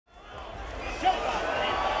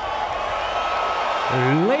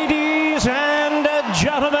Ladies and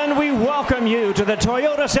gentlemen, we welcome you to the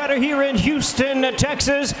Toyota Center here in Houston,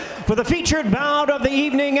 Texas for the featured bout of the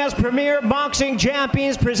evening as Premier Boxing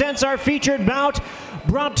Champions presents our featured bout,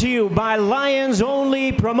 brought to you by Lions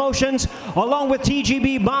Only Promotions along with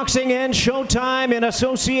TGB Boxing and Showtime in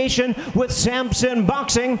association with Samson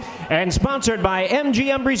Boxing and sponsored by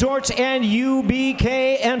MGM Resorts and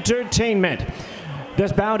UBK Entertainment.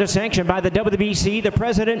 This bout is sanctioned by the WBC. The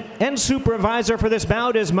president and supervisor for this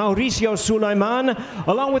bout is Mauricio Sulaiman,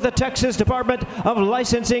 along with the Texas Department of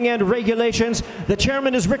Licensing and Regulations. The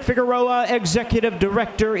chairman is Rick Figueroa. Executive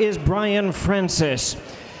director is Brian Francis.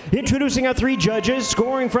 Introducing our three judges,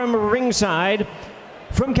 scoring from ringside.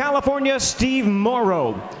 From California, Steve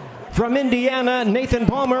Morrow. From Indiana, Nathan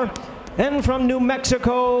Palmer. And from New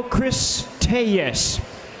Mexico, Chris Tellez.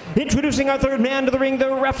 Introducing our third man to the ring,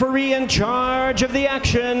 the referee in charge of the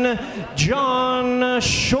action, John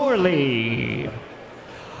Shorley.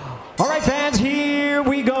 All right, fans, here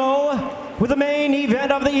we go with the main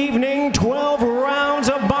event of the evening. 12 rounds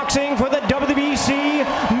of boxing for the WBC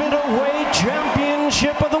Middleweight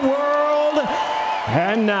Championship of the World.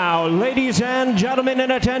 And now, ladies and gentlemen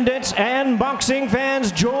in attendance and boxing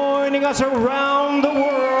fans joining us around the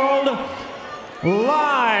world,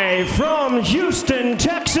 live from Houston,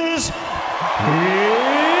 Texas, it's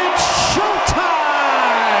showtime!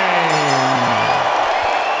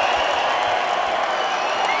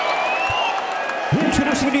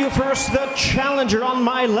 Introducing to you first the challenger on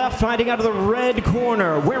my left, fighting out of the red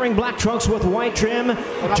corner, wearing black trunks with white trim,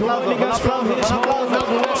 joining us from his home of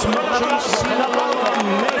Los Mochis, Sinaloa,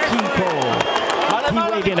 Mexico. He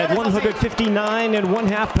weighed in at 159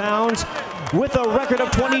 1/2 pounds. With a record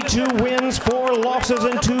of 22 wins, 4 losses,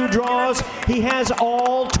 and 2 draws, he has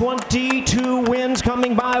all 22 wins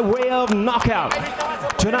coming by way of knockout.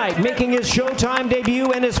 Tonight, making his Showtime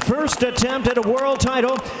debut and his first attempt at a world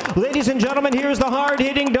title, ladies and gentlemen, here's the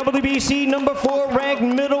hard-hitting WBC number 4 ranked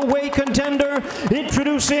middleweight contender,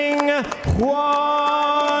 introducing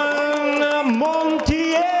Juan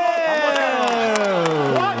Montiel.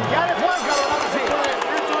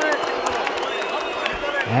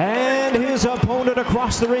 And his opponent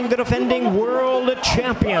across the ring, the defending world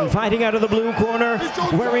champion, fighting out of the blue corner,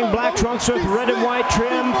 wearing black trunks with red and white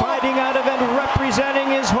trim, fighting out of and representing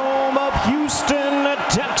his home of Houston,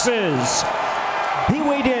 Texas. He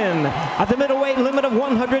weighed in at the middleweight limit of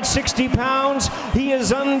 160 pounds. He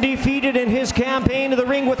is undefeated in his campaign to the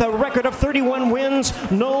ring with a record of 31 wins,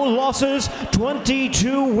 no losses,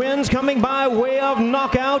 22 wins coming by way of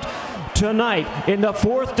knockout. Tonight, in the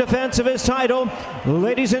 4th defense of his title,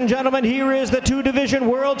 ladies and gentlemen, here is the 2-division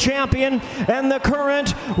world champion and the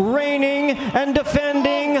current reigning and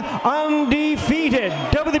defending undefeated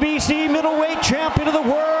WBC middleweight champion of the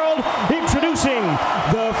world, introducing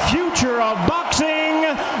the future of boxing,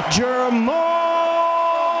 Jermall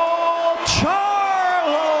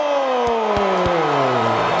Charlo.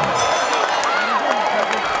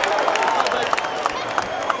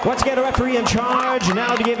 Once again, a referee in charge,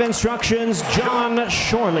 now to give instructions, John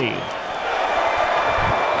Shorley.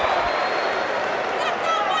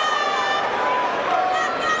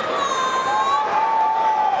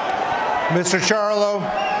 Mr. Charlo,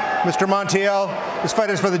 Mr. Montiel, this fight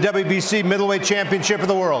is for the WBC Middleweight Championship of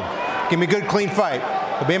the World. Give me a good, clean fight.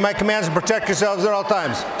 Obey my commands and protect yourselves at all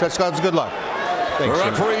times. Touch gloves, good luck. Thanks,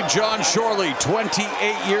 referee John Shorley,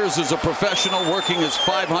 28 years as a professional, working his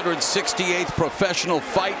 568th professional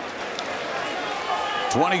fight.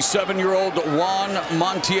 27-year-old Juan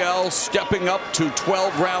Montiel stepping up to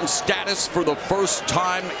 12-round status for the first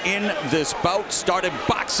time in this bout. Started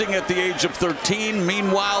boxing at the age of 13.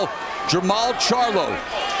 Meanwhile, Jermall Charlo,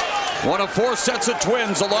 one of 4 sets of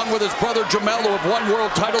twins, along with his brother Jermall, who have won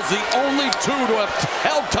world titles, the only 2 to have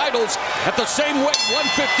held titles at the same weight,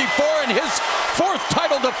 154, and his 4th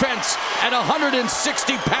title defense at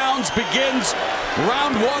 160 pounds begins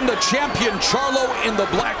round 1. The champion Charlo in the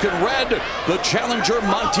black and red, the challenger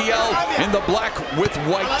Montiel in the black with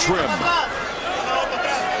white trim.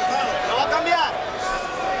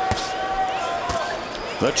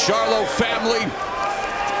 The Charlo family,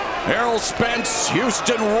 Errol Spence,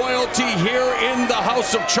 Houston royalty here in the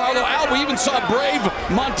house of Charlo. Al, we even saw brave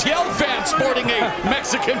Montiel fans sporting a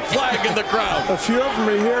Mexican flag in the crowd. A few of them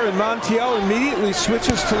are here, and Montiel immediately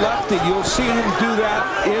switches to lefty. You'll see him do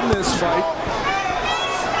that in this fight.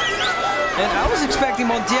 And I was expecting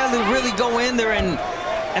Montiel to really go in there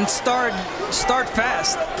and start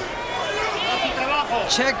fast.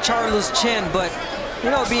 Check Charlo's chin, but,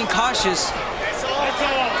 you know, being cautious.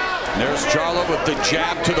 There's Charlo with the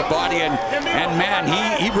jab to the body, and man,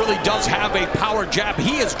 he really does have a power jab.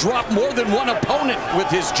 He has dropped more than one opponent with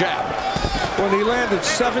his jab. When he landed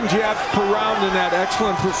 7 jabs per round in that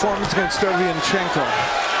excellent performance against Derevyanchenko.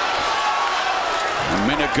 A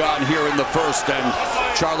minute gone here in the first, and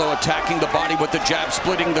Charlo attacking the body with the jab,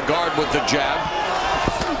 splitting the guard with the jab.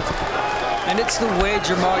 And it's the way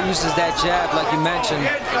Jermall uses that jab, like you mentioned.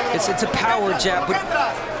 It's a power jab, but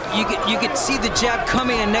you could see the jab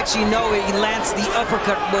coming, and next you know he lands the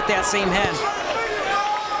uppercut with that same hand.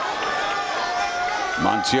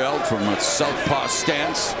 Montiel from a southpaw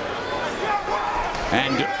stance.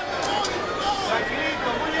 And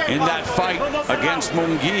in that fight against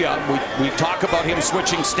Munguia, we talk about him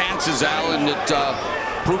switching stances, Al, and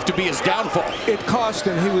it proved to be his downfall. It cost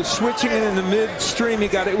him. He was switching in the midstream. He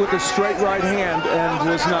got it with a straight right hand and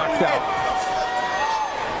was knocked out.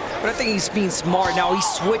 But I think he's being smart now. He's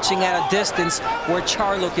switching at a distance where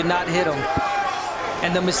Charlo could not hit him.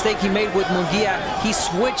 And the mistake he made with Munguia, he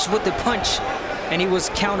switched with the punch, and he was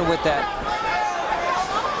countered with that.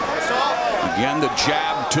 Again, the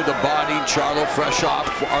jab to the body. Charlo fresh off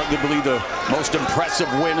arguably the most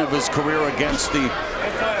impressive win of his career against the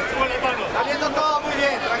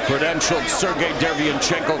credentialed Sergey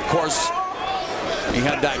Derevyanchenko. Of course, he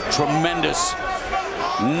had that tremendous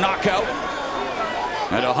knockout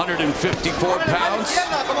at 154 pounds.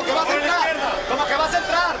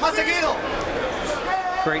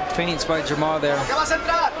 Great feints by Jermall there.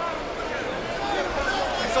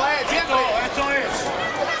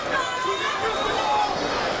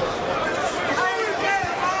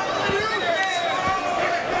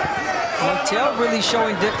 Montiel really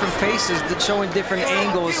showing different faces, showing different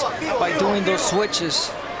angles by doing those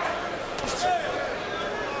switches.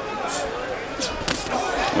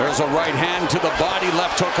 There's a right hand to the body,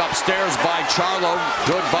 left hook upstairs by Charlo.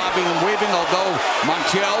 Good bobbing and weaving, although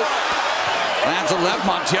Montiel lands a left.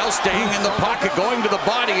 Montiel staying in the pocket, going to the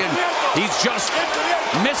body, and he's just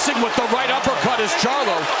missing with the right uppercut is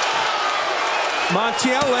Charlo.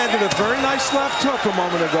 Montiel landed a very nice left hook a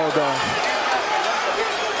moment ago, though.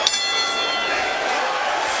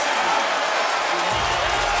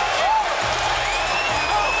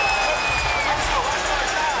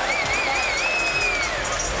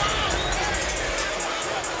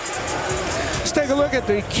 Let's take a look at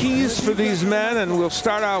the keys for these men, and we'll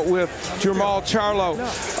start out with Jermall Charlo.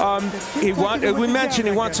 We mentioned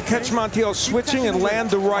he wants to catch Montiel switching and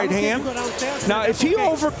land the right hand. Now, if he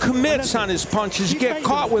overcommits on his punches, you get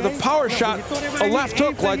caught with a power shot, a left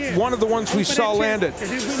hook like one of the ones we saw landed.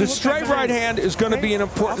 The straight right hand is going to be an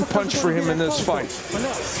important punch for him in this fight.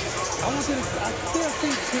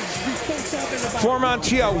 For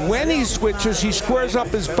Montiel, when he switches, he squares up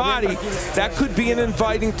his body. That could be an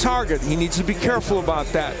inviting target. He needs to be careful about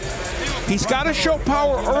that. He's got to show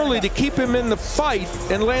power early to keep him in the fight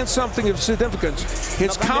and land something of significance.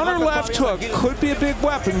 His counter left hook could be a big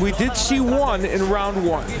weapon. We did see one in round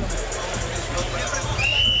 1.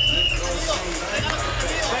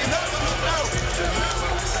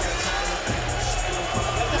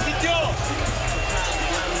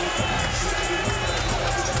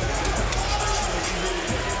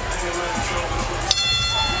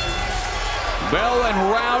 Bell and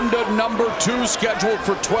round number 2 scheduled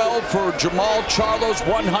for 12 for Jermall Charlo's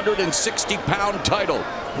 160-pound title.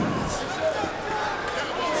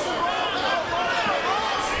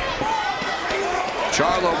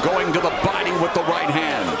 Charlo going to the body with the right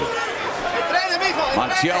hand.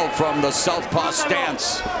 Montiel from the southpaw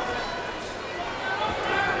stance.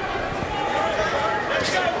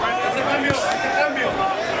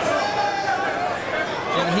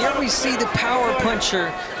 And here we see the power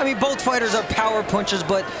puncher. I mean, both fighters are power punchers,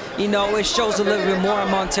 but, you know, it shows a little bit more on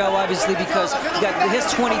Montiel, obviously, because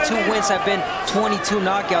his 22 wins have been 22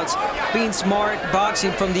 knockouts. Being smart,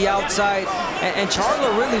 boxing from the outside, and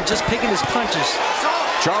Charlo really just picking his punches.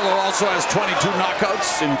 Charlo also has 22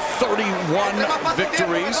 knockouts in 31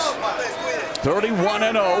 victories.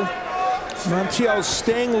 31-0. Montiel's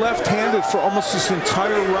staying left-handed for almost this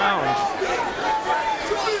entire round.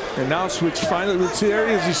 And now switch finally. Let's see, there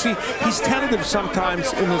he is. You see, he's tentative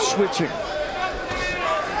sometimes in the switching.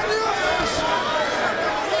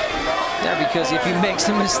 Yeah, because if he makes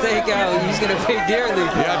a mistake, he's going to pay dearly.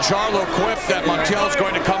 Yeah, Charlo quipped that Montiel's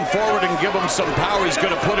going to come forward and give him some power. He's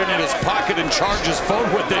going to put it in his pocket and charge his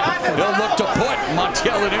phone with it. He'll look to put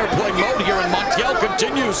Montiel in airplane mode here, and Montiel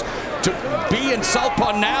continues to be in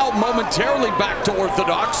southpaw now, momentarily back to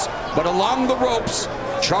orthodox, but along the ropes.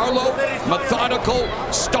 Charlo, methodical,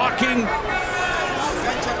 stalking.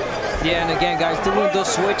 Yeah, and again, guys, doing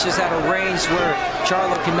those switches at a range where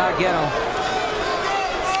Charlo cannot get him.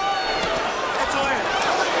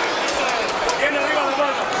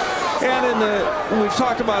 And we've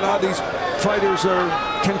talked about how these fighters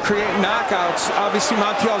can create knockouts. Obviously,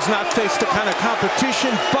 Montiel's not faced the kind of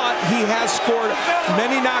competition, but he has scored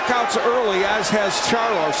many knockouts early, as has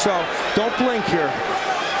Charlo. So don't blink here.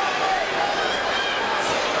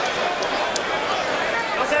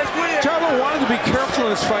 Charlo wanted to be careful in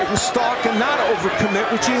this fight and stalk and not overcommit,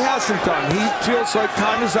 which he hasn't done. He feels like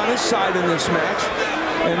time is on his side in this match,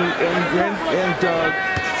 and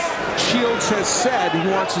Shields has said he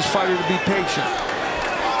wants his fighter to be patient.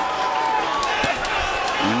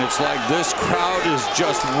 And it's like this crowd is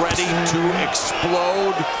just ready to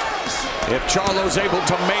explode. If Charlo's able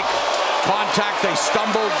to make contact, they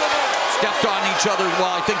stumbled, stepped on each other.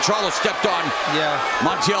 Well, I think Charlo stepped on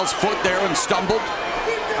Montiel's foot there and stumbled.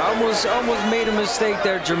 Almost made a mistake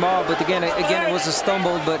there, Jermall, but again, it was a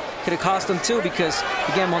stumble, but could have cost him too, because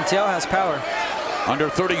again, Montiel has power. Under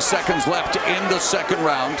 30 seconds left in the second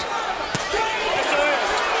round.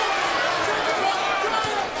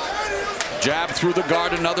 Jab through the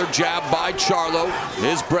guard, another jab by Charlo.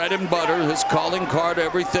 His bread and butter, his calling card,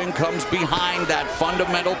 everything comes behind that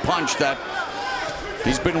fundamental punch that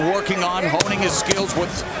he's been working on, honing his skills with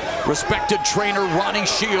respected trainer Ronnie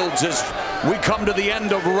Shields as we come to the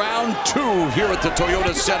end of round 2 here at the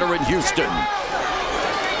Toyota Center in Houston.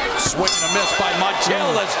 Swing and a miss by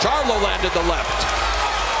Montiel as Charlo landed the left.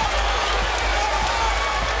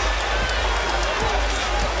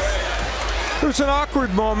 It was an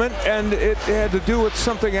awkward moment, and it had to do with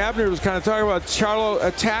something Abner was kind of talking about. Charlo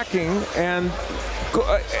attacking, and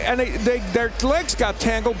their legs got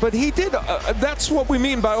tangled, but he did. That's what we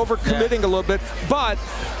mean by overcommitting a little bit. But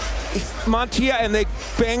Montiel, and they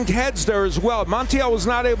banged heads there as well. Montiel was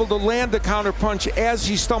not able to land the counter punch as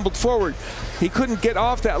he stumbled forward. He couldn't get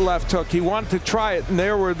off that left hook. He wanted to try it, and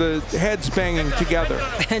there were the heads banging together.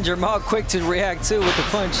 And Jermall quick to react too with the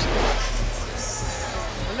punch.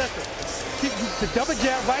 Keep the double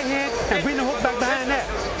jab right hand and bring the hook back behind that.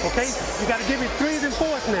 Okay? You got to give me 3s and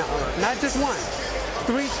 4s now, not just 1.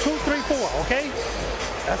 3, 2, 3, 4. Okay?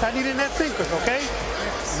 That's how I need in that sinkers. Okay?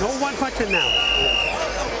 No one punching now.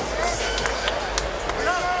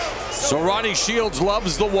 So Ronnie Shields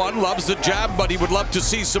loves the one, loves the jab, but he would love to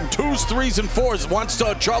see some 2s, 3s, and 4s. Wants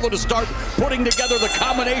Charlo to start putting together the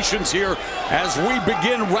combinations here as we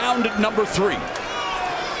begin round number 3.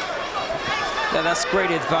 Yeah, that's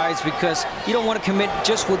great advice, because you don't want to commit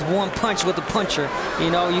just with one punch with the puncher. You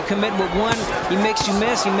know, you commit with one, he makes you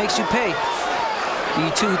miss, he makes you pay.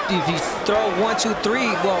 If you throw 1, 2, 3,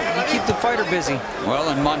 well, you keep the fighter busy. Well,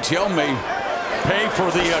 and Montiel may pay for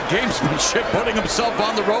the gamesmanship, putting himself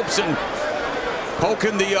on the ropes and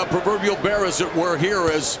poking the proverbial bear, as it were, here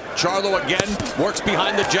as Charlo again works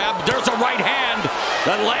behind the jab. There's a right hand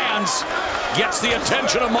that lands, gets the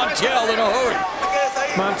attention of Montiel in a hurry.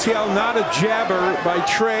 Montiel, not a jabber by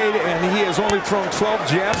trade, and he has only thrown 12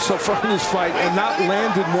 jabs so far in this fight and not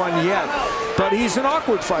landed one yet. But he's an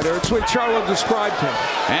awkward fighter. It's the way Charlo described him.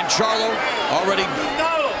 And Charlo already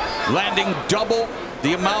landing double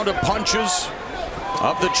the amount of punches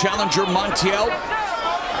of the challenger Montiel.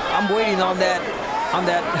 I'm waiting on that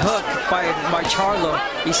hook by Charlo.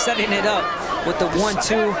 He's setting it up with the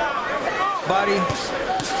 1-2 body.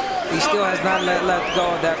 He still has not let go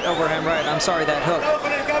of that overhand right. I'm sorry, that hook.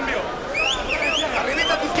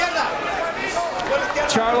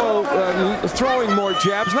 Charlo throwing more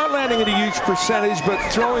jabs, not landing at a huge percentage, but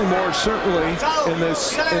throwing more certainly in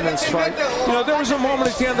this fight. You know, there was a moment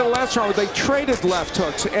at the end of the last round where they traded left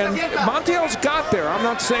hooks, and Montiel's got there. I'm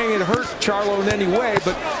not saying it hurt Charlo in any way,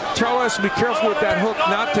 but Charlo has to be careful with that hook,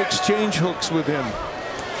 not to exchange hooks with him.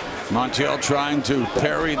 Montiel trying to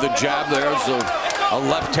parry the jab. There's a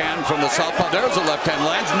left hand from the southpaw. There's a left hand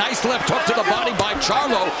lands. Nice left hook to the body by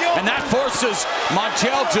Charlo, and that forces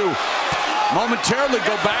Montiel to momentarily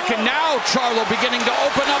go back, and now Charlo beginning to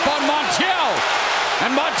open up on Montiel.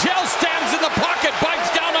 And Montiel stands in the pocket, bites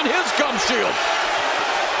down on his gum shield.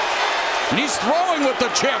 And he's throwing with the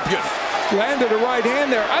champion. Landed a right hand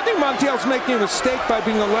there. I think Montiel's making a mistake by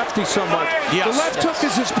being a lefty so much. Yes. The left hook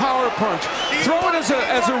is his power punch. Throw it as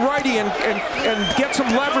a righty and get some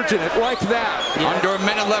leverage in it like that. Yeah. Under a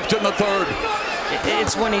minute left in the third.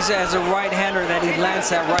 It's when he's as a right-hander that he lands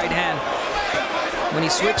that right hand. When he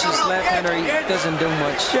switches left-hander, he doesn't do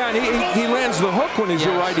much. Yeah, and he lands the hook when he's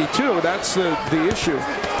a righty too. That's the issue.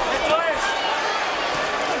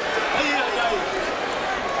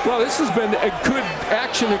 Well, this has been a good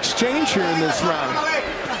action exchange here in this round.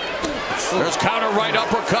 There's counter right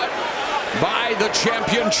uppercut by the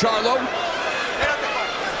champion Charlo.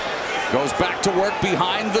 Goes back to work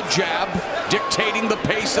behind the jab, dictating the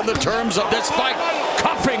pace and the terms of this fight.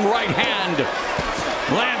 Cuffing right hand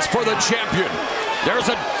lands for the champion. There's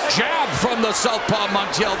a jab from the southpaw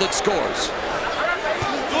Montiel that scores.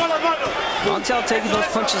 Montiel taking those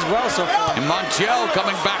punches well so far. And Montiel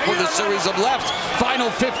coming back with a series of lefts. Final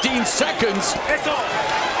 15 seconds.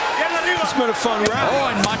 It's been a fun round.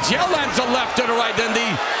 Oh, and Montiel lands a left and a right. Then the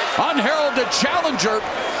unheralded challenger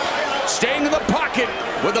staying in the pocket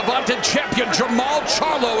with the vaunted champion Jermall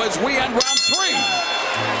Charlo as we end round 3.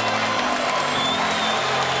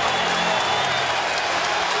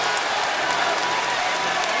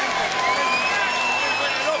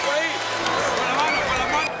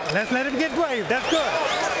 Let's let him get brave. That's good.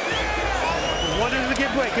 We want him to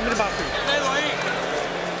get brave. Give me the boxing.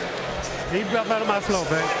 Deep breath out of my slow,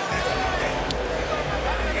 man.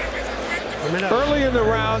 Early in the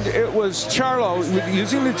round, it was Charlo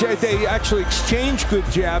using the jab. They actually exchanged good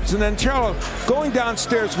jabs, and then Charlo going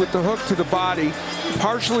downstairs with the hook to the body,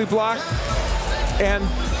 partially blocked. And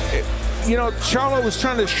you know, Charlo was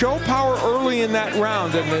trying to show power early in that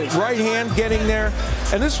round, and the right hand getting there.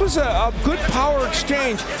 And this was a good power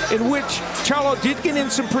exchange in which Charlo did get in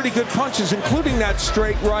some pretty good punches, including that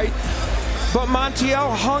straight right. But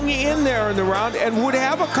Montiel hung in there in the round and would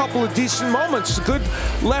have a couple of decent moments. Good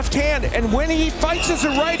left hand. And when he fights as a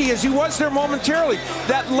righty, as he was there momentarily,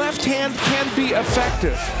 that left hand can be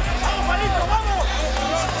effective.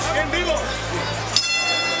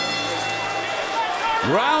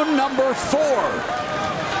 Round number 4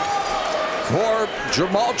 for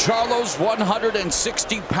Jermall Charlo's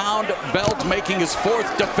 160-pound belt, making his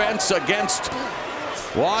 4th defense against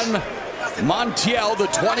Juan Montiel, the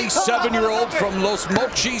 27-year-old from Los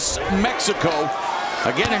Mochis, Mexico.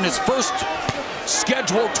 Again, in his first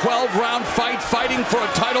scheduled 12-round fight, fighting for a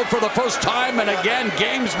title for the first time, and again,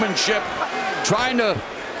 gamesmanship, trying to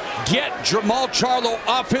get Jermall Charlo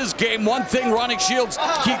off his game. One thing Ronnie Shields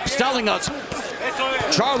keeps telling us,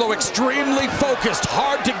 Charlo extremely focused,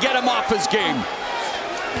 hard to get him off his game.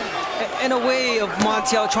 In a way of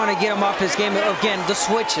Montiel trying to get him off his game, again, the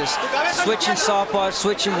switches. Switching southpaw,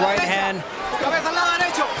 switching right hand.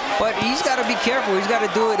 But he's got to be careful. He's got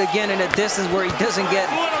to do it again in a distance where he doesn't get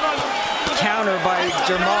countered by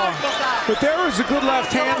Jermall. But there was a good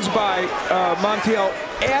left hands by Montiel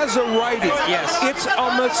as a righty. Yes. It's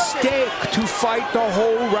a mistake to fight the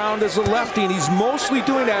whole round as a lefty, and he's mostly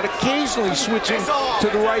doing that, occasionally switching to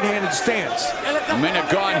the right-handed stance. A minute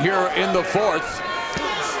gone here in the 4th.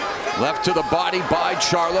 Left to the body by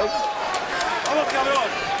Charlo.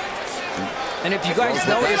 And if you guys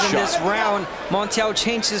notice in this round, Montiel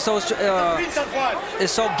changed his whole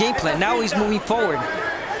game plan. Now he's moving forward.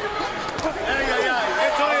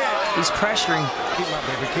 He's pressuring. Keep him up,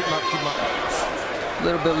 baby. Keep him up, keep him up. A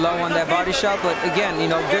little bit low on that body shot, but again, you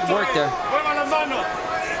know, good work there.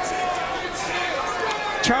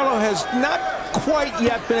 Charlo has not quite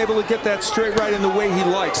yet been able to get that straight right in the way he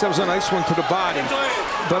likes. That was a nice one to the body.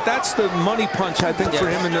 But that's the money punch, I think, for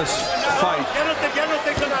him in this fight.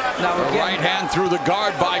 Now a right hand through the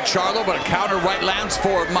guard by Charlo, but a counter right lands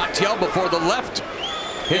for Montiel before the left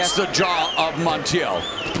hits the jaw of Montiel.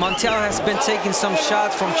 Montiel has been taking some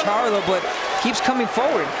shots from Charlo, but keeps coming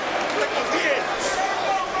forward.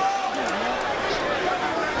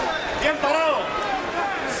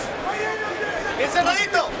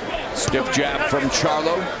 Stiff jab from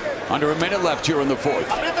Charlo. Under a minute left here in the 4th.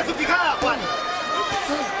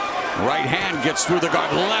 Right hand gets through the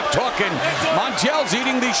guard, left hook, and Montiel's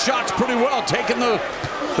eating these shots pretty well, taking the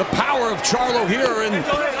power of Charlo here in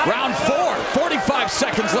round 4. 45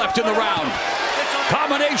 seconds left in the round.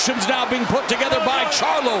 Combinations now being put together by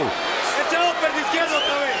Charlo.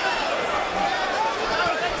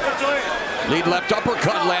 Lead left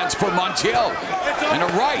uppercut lands for Montiel. And a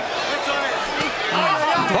right.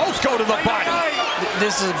 Both go to the body.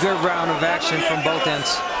 This is a good round of action from both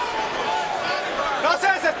ends.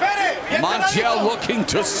 Montiel looking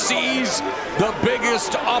to seize the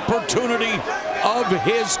biggest opportunity of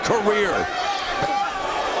his career.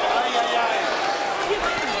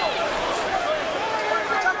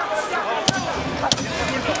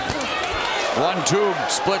 One, two,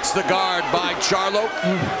 splits the guard by Charlo.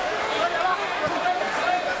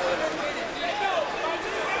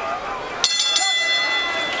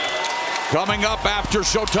 Coming up after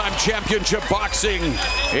Showtime Championship Boxing,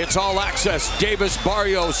 it's All Access, Davis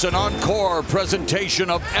Barrios, an encore presentation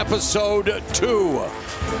of Episode 2.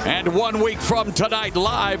 And 1 week from tonight,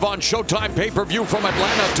 live on Showtime pay-per-view from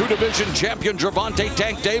Atlanta, 2-division champion Gervonta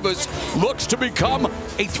Tank Davis looks to become a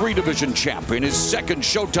 3-division champ in his second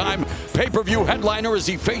Showtime pay-per-view headliner as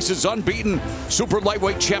he faces unbeaten super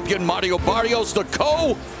lightweight champion Mario Barrios. The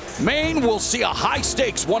Maine will see a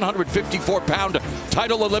high-stakes 154-pound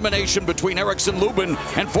title elimination between Erickson Lubin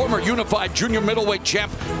and former unified junior middleweight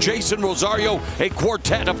champ Jason Rosario. A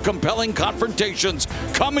quartet of compelling confrontations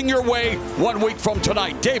coming your way 1 week from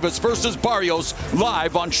tonight. Davis versus Barrios,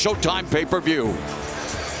 live on Showtime pay-per-view.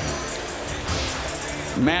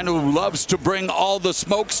 Man who loves to bring all the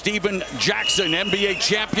smoke, Steven Jackson, NBA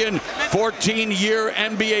champion, 14-year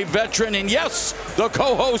NBA veteran, and yes, the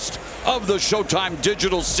co-host of the Showtime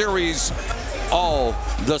digital series, All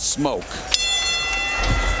the Smoke.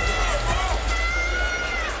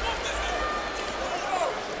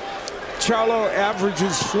 Charlo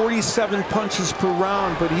averages 47 punches per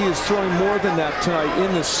round, but he is throwing more than that tonight,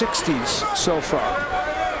 in the 60s so far.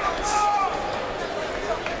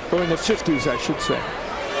 Or in the 50s, I should say.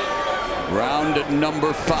 Round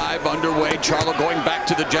number 5 underway. Charlo going back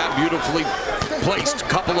to the jab, beautifully placed.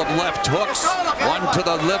 Couple of left hooks. One to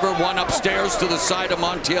the liver, one upstairs to the side of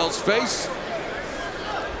Montiel's face.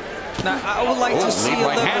 Now, I would like to see a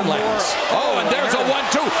little bit more. Oh, and there's a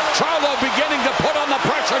 1-2. Charlo beginning to put on the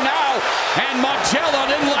pressure now. And Montiel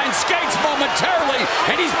on inline skates momentarily.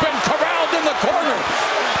 And he's been corralled in the corner.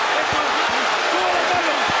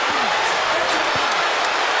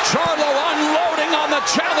 Charlo unloading on the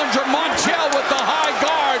challenger. Montiel with the high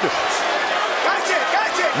guard.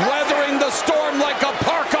 Weathering the storm like a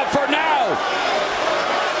parka for now.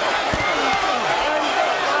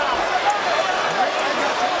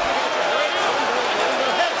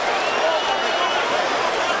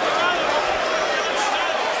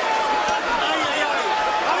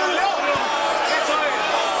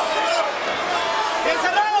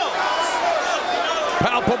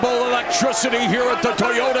 Palpable electricity here at the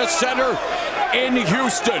Toyota Center in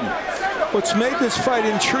Houston. What's made this fight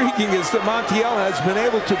intriguing is that Montiel has been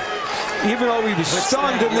able to, even though he was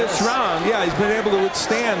stunned in this round, he's been able to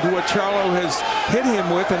withstand what Charlo has hit him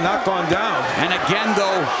with and not gone down. And again,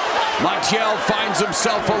 though, Montiel finds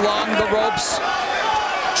himself along the ropes.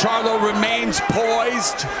 Charlo remains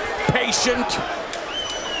poised, patient,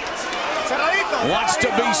 wants to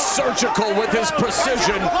be surgical with his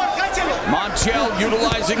precision. Montiel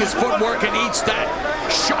utilizing his footwork and eats that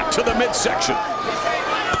shot to the midsection.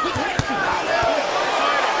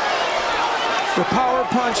 The power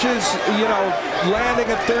punches, landing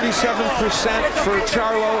at 37% for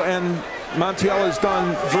Charlo, and Montiel has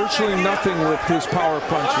done virtually nothing with his power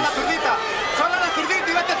punches.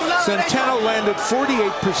 Centeno landed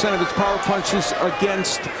 48% of his power punches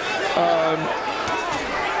against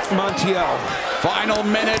Montiel. Final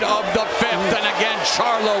minute of the 5th, and again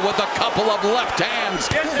Charlo with a couple of left hands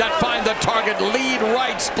that find the target. Lead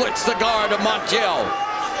right splits the guard of Montiel.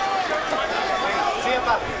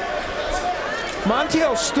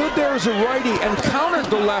 Montiel stood there as a righty and countered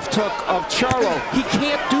the left hook of Charlo. He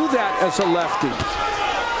can't do that as a lefty.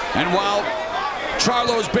 And while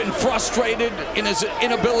Charlo's been frustrated in his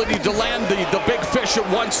inability to land the big fish at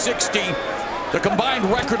 160, the combined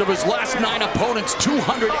record of his last 9 opponents,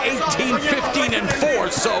 218, 15, and 4.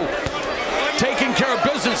 So taking care of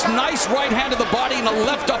business. Nice right hand to the body and a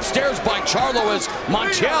left upstairs by Charlo as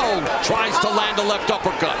Montiel tries to land a left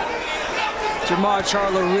uppercut. Jermall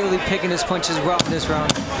Charlo really picking his punches well in this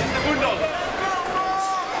round.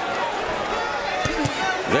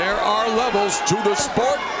 There are levels to the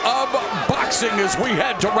sport of boxing as we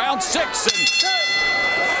head to round 6. And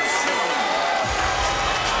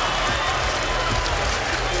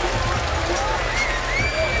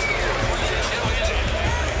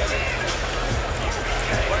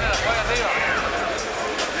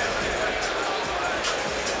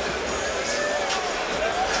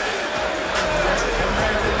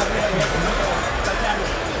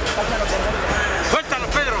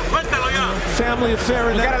family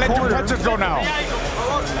affair in that corner. You gotta let your punches go now.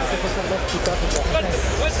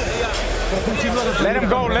 Let him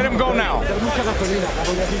go now.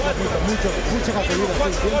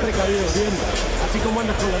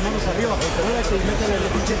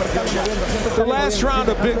 The last round,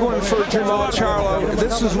 a big one for Jermall Charlo.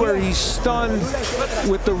 This is where he's stunned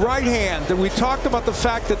with the right hand. And we talked about the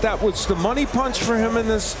fact that that was the money punch for him in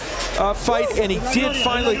this fight, and he did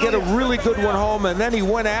finally get a really good one home, and then he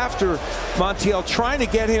went after Montiel, trying to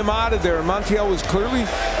get him out of there. Montiel was clearly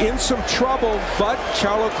in some trouble, but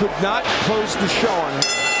Charlo could not close the show on him.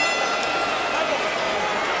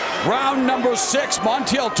 Round number 6,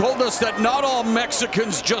 Montiel told us that not all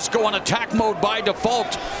Mexicans just go on attack mode by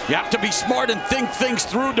default. You have to be smart and think things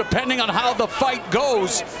through depending on how the fight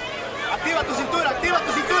goes.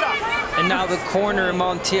 And now the corner,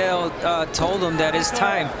 Montiel told him that it's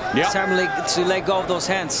time. It's time to let go of those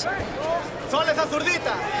hands.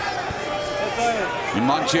 And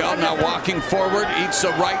Montiel now walking forward, eats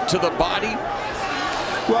a right to the body.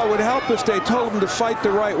 Well, it would help if they told him to fight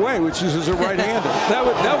the right way, which is as a right-hander. That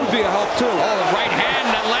would be a help too. Oh, the right hand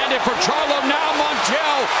that landed for Charlo. Now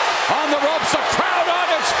Montiel on the ropes, a crowd on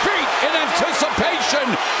its feet in anticipation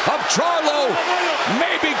of Charlo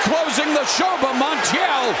maybe closing the show, but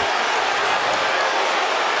Montiel.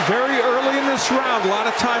 Very early in this round, a lot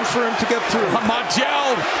of time for him to get through.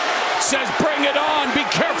 Montiel says, bring it on. Be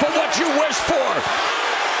careful what you wish for.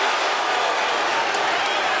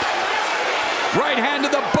 Right hand to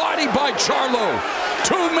the body by Charlo.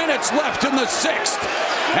 2 minutes left in the 6th.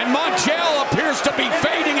 And Montiel appears to be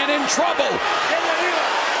fading and in trouble.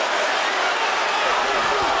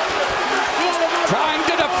 Trying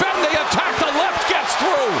to defend the attack. The left gets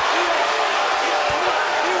through.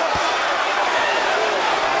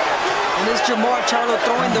 And this Jermall Charlo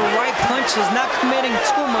throwing the right punches, not committing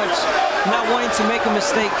too much, not wanting to make a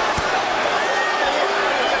mistake.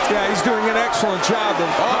 Yeah, he's doing an excellent job.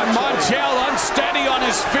 Montiel unsteady on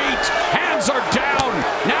his feet. Hands are down.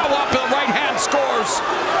 Now up, the right hand scores.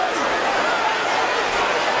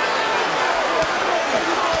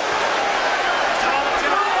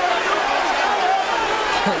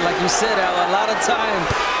 Like you said, Al, a lot of time.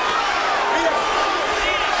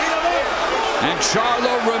 And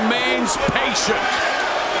Charlo remains patient.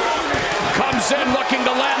 Comes in looking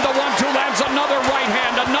to land the 1-2, lands another right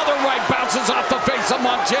hand, another right bounces off the face of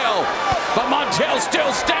Montiel. But Montiel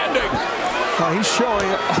still standing. Well, he's showing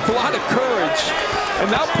a lot of courage and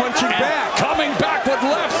now punching back. Coming back with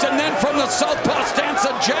lefts and then from the southpaw stance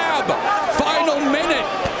a jab. Final minute.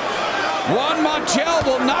 Juan Montiel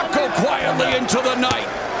will not go quietly into the night.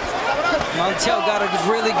 Montiel got a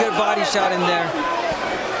really good body shot in there.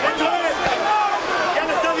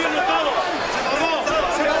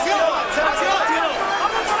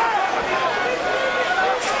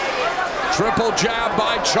 Triple jab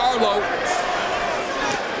by Charlo.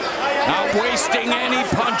 Not wasting any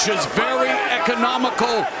punches. Very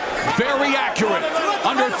economical, very accurate.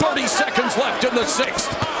 Under 30 seconds left in the 6th.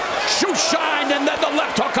 Shoe shine and then the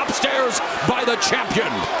left hook upstairs by the champion.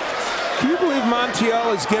 Can you believe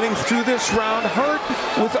Montiel is getting through this round hurt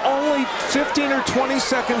with only 15 or 20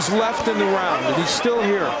 seconds left in the round, and he's still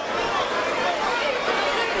here?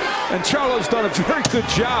 And Charlo's done a very good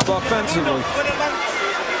job offensively.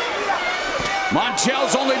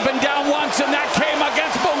 Montiel's only been down once, and that came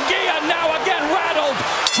against Munguia. Now again rattled,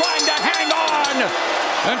 trying to hang on.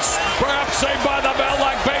 And perhaps saved by the bell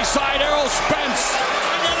like Bayside Errol Spence.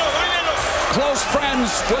 Close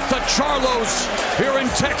friends with the Charlos here in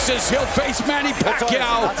Texas. He'll face Manny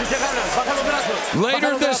Pacquiao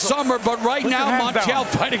later this summer, but right now Montiel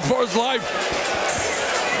fighting for his life.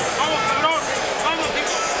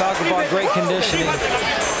 Talk about great conditioning.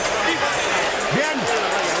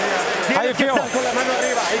 How you feel?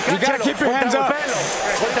 You got to keep your hands up.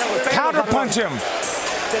 Counter punch him.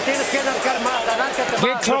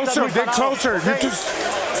 Get closer, get closer.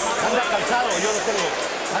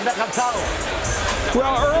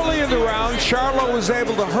 Well, early in the round, Charlo was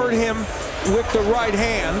able to hurt him with the right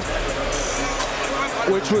hand,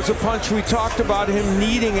 which was a punch we talked about him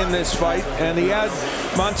needing in this fight, and he had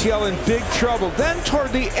Montiel in big trouble. Then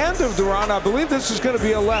toward the end of the round, I believe this is going to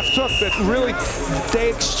be a left hook that really, they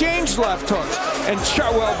exchanged left hooks. And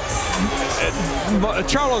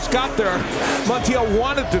Charlo's got there. Montiel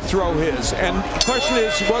wanted to throw his, and the question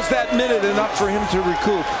is, was that minute enough for him to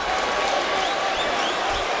recoup?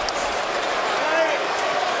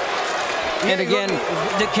 And again,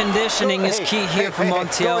 the conditioning is key here for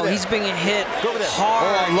Montiel. He's being hit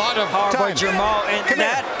hard by Jermall. And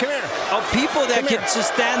people that can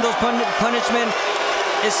sustain those punishment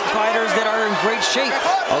is fighters that are in great shape.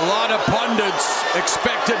 A lot of pundits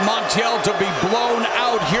expected Montiel to be blown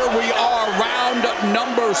out. Here we are, round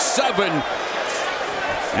number 7.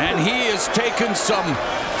 And he has taken some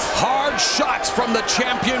hard shots from the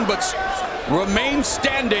champion, but remains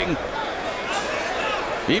standing,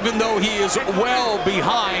 even though he is well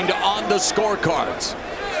behind on the scorecards.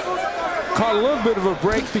 Caught a little bit of a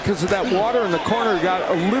break because of that water in the corner. Got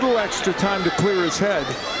a little extra time to clear his head.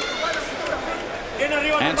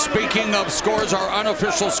 And speaking of scores, our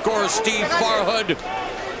unofficial score, Steve Farhood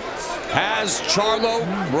has Charlo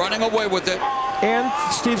running away with it. And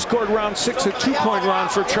Steve scored round 6, a 2-point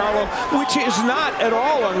round for Charlo, which is not at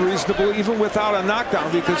all unreasonable, even without a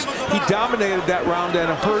knockdown, because he dominated that round and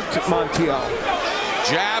hurt Montiel.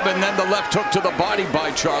 Jab and then the left hook to the body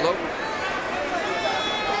by Charlo.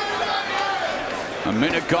 A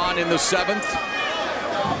minute gone in the 7th.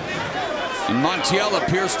 And Montiel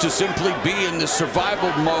appears to simply be in the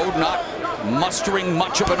survival mode, not mustering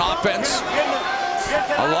much of an offense.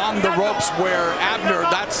 along the ropes where Abner,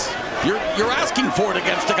 you're asking for it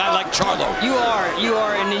against a guy like Charlo. You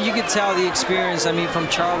are, and you can tell the experience, I mean, from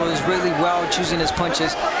Charlo is really well choosing his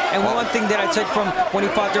punches. And one thing that I took from when he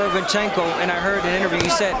fought Derevyanchenko, and I heard in an interview, he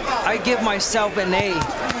said, I give myself an A,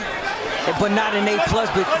 but not an A+,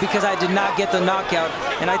 because I did not get the knockout.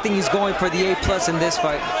 And I think he's going for the A+ in this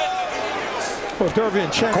fight. Well,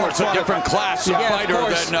 Derevyanchenko, of course, a different class of fighter than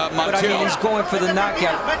Montiel. But I mean, he's going for the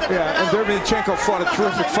knockout. Yeah, and Derevyanchenko fought a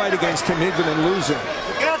terrific fight against him, even in losing.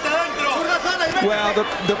 Well,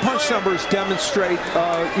 the punch numbers demonstrate,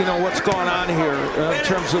 you know, what's going on here in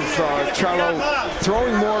terms of Charlo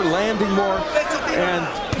throwing more, landing more, and,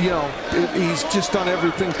 you know, he's just done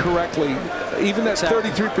everything correctly. Even that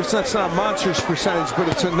 33% is not a monstrous percentage, but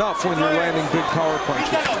it's enough when you're landing big power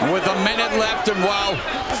punches. With a minute left, and while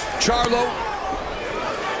Charlo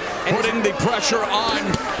putting the pressure on.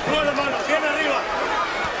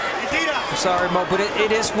 Sorry, Mo, but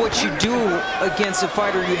it is what you do against a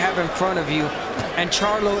fighter you have in front of you. And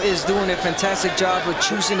Charlo is doing a fantastic job of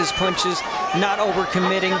choosing his punches, not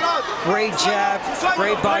overcommitting. Great jab,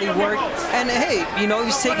 great body work. And hey, you know,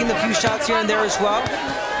 he's taking a few shots here and there as well.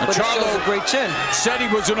 But it shows a great chin. Said he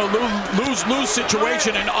was in a lose-lose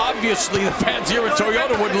situation, and obviously the fans here at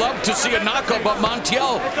Toyota would love to see a knockout, but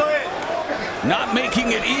Montiel not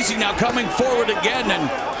making it easy now, coming forward again, and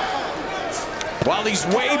while he's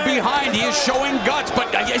way behind, he is showing guts, but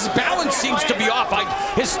his balance seems to be off.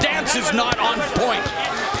 His stance is not on point.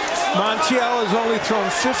 Montiel has only thrown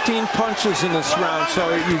 15 punches in this round, so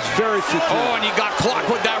he's very fatigued. Oh, and he got clocked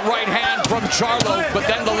with that right hand from Charlo, but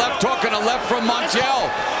then the left hook and a left from Montiel.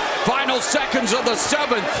 Final seconds of the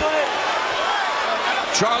 7th.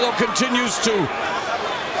 Charlo continues to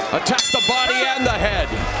attack the body and the head.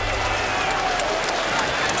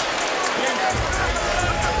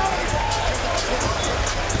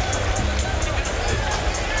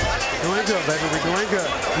 Doing good, baby. We're doing good.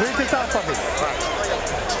 Read this out for me.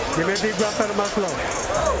 Give me a deep breath out of my flow.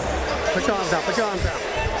 Put your arms down. Put your arms down.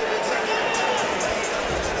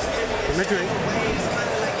 Give me a drink.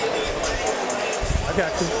 I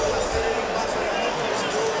got you.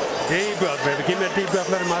 Deep breath, baby. Give me a deep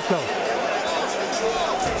breath out of my flow.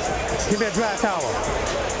 Give me a dry towel.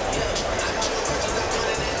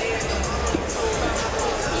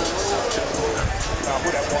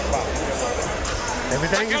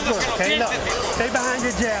 Everything is good, okay? Look, stay behind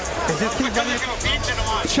your jab and just keep running.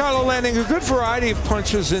 Charlo landing a good variety of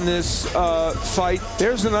punches in this fight.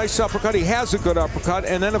 There's a nice uppercut. He has a good uppercut.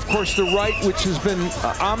 And then, of course, the right, which has been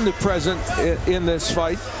omnipresent in this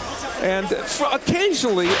fight. And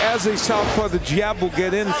occasionally, as a southpaw, the jab will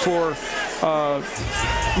get in for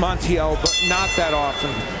Montiel, but not that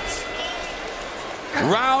often.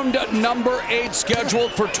 Round number 8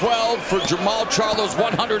 scheduled for 12 for Jermall Charlo's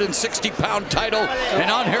 160-pound title. An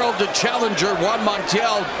unheralded challenger, Juan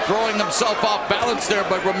Montiel, throwing himself off balance there,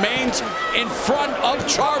 but remains in front of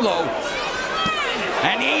Charlo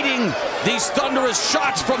and eating these thunderous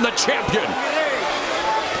shots from the champion.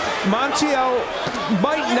 Montiel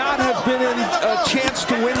might not have been in a chance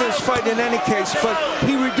to win this fight in any case, but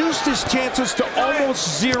he reduced his chances to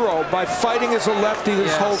almost 0 by fighting as a lefty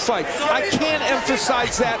this whole fight. I can't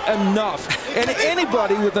emphasize that enough. And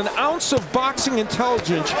anybody with an ounce of boxing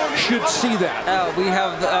intelligence should see that. We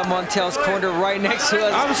have Montiel's corner right next to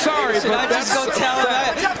us. I'm sorry, Should but I just go tell him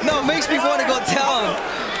that? No, it makes me want to go tell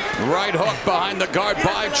him. Right hook behind the guard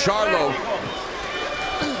by Charlo.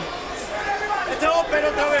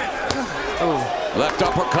 Oh. Left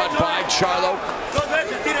uppercut by Charlo.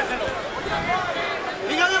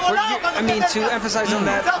 I mean, to emphasize on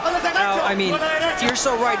that, I mean, you're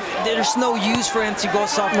so right. There's no use for him to go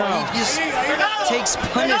soft. No. He just takes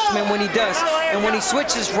punishment when he does. And when he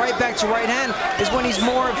switches right back to right hand is when he's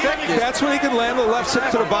more effective. That's when he can land a left hook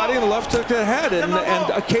to the body and a left hook to the head, and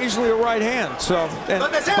occasionally a right hand. So,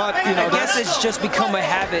 but you know, I guess it's just become a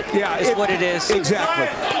habit. Yeah, is what it is. Exactly.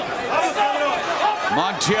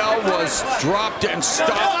 Montiel was dropped and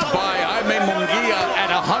stopped by Jaime Munguia at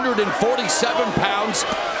 147 pounds.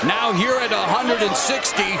 Now here at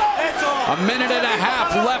 160. A minute and a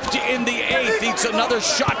half left in the 8th. Eats another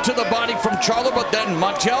shot to the body from Charlo, but then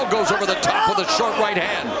Montiel goes over the top with a short right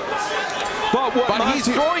hand. But he's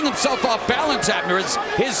throwing himself off balance, Abner.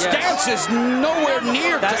 His stance is nowhere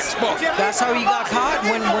near textbook. That's how he got caught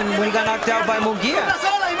when he got knocked out by Munguia.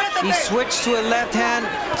 He switched to a left hand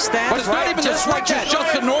stance. But it's not even the switch, it's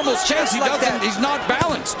just the normal stance. He's not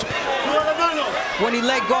balanced. When he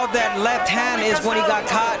let go of that left hand is when he got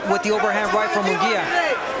caught with the overhand right from Munguia.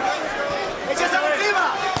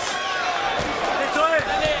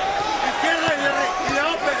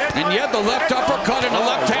 And yet the left uppercut and a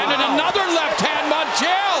left hand and another left hand by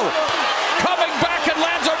Montiel coming back and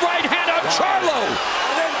lands a right hand on Charlo.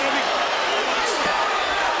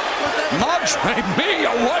 Madre mia,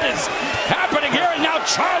 what is happening here? And now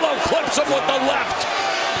Charlo clips him with the left.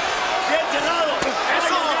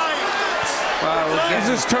 Wow, This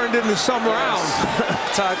just turned into some round.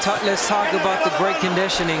 Let's talk about the great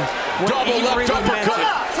conditioning. Double left uppercut.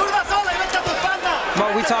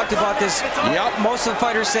 Well, we talked about this. Yep. Most of the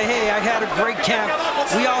fighters say, hey, I had a great camp.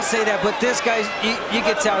 We all say that, but this guy, you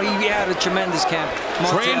can tell he had a tremendous camp.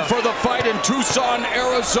 Trained for the fight in Tucson,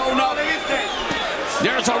 Arizona.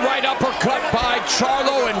 There's a right uppercut by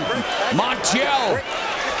Charlo, and Montiel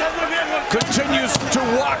continues to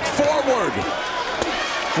walk forward.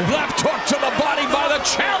 Left hook to the body by the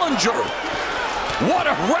challenger. What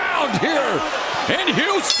a round here in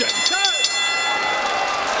Houston.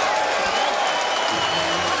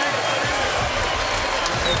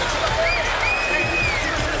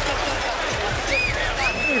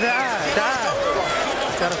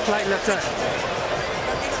 Got a slight left turn.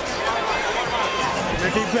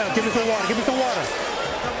 Deep breath. Give me some water. Give me some water.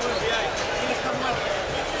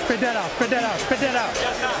 Spit that out. Spit that out. Spit that out.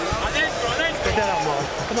 Spit that out, Mom.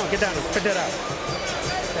 Come on, get down there. Spit that out.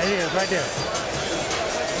 There it is, right there.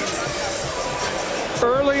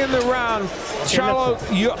 Early in the round, Charlo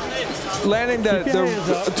landing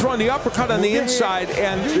throwing the uppercut on the inside,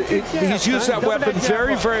 and he's used that weapon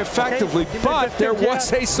very, very effectively. But there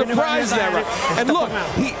was a surprise there. And look,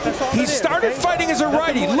 he started fighting as a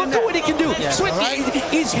righty. Look at what he can do.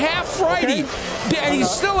 He's half righty, and he's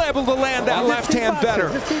still able to land that left hand better.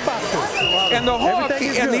 And the hook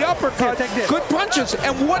and the uppercut, good punches.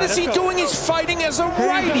 And what is he doing? He's fighting as a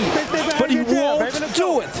righty, but he won't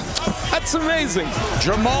do it. That's amazing.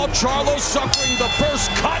 Jermall Charlo suffering the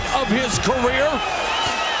first cut of his career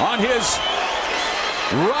on his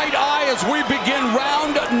right eye as we begin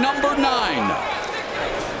round number 9.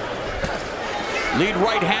 Lead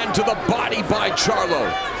right hand to the body by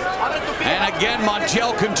Charlo. And again,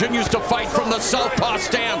 Montiel continues to fight from the southpaw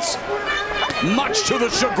stance, much to the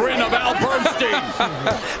chagrin of Al Bernstein.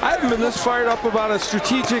 I haven't been this fired up about a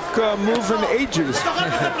strategic move in ages.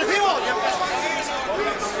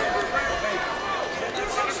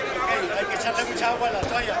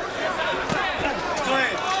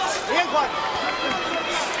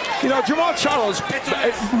 You know, Jermall Charlo is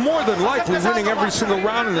more than likely winning every single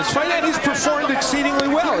round in this fight, and he's performed exceedingly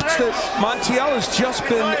well. It's that Montiel has just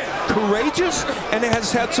been courageous and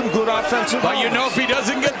has had some good offensive. But you know, if he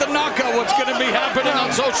doesn't get the knockout, what's going to be happening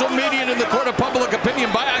on social media and in the court of public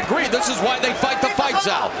opinion? But I agree, this is why they fight the fights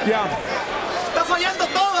out. Yeah.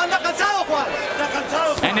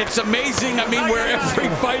 And it's amazing, I mean, where every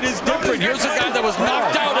fight is different. Here's a guy that was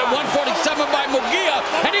knocked out at 147 by Munguia,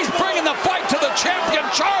 and he's bringing the fight to the champion,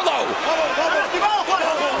 Charlo.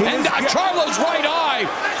 And Charlo's right eye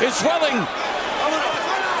is swelling.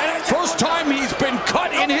 First time he's been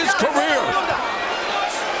cut in his career.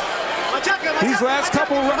 These last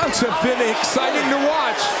couple of rounds have been exciting to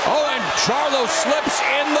watch. Oh, and Charlo slips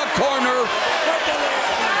in the corner.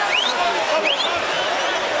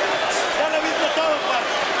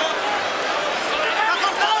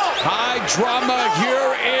 High drama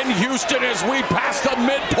here in Houston as we pass the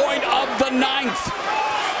midpoint of the 9th.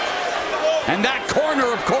 And that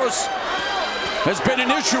corner, of course, has been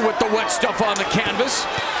an issue with the wet stuff on the canvas.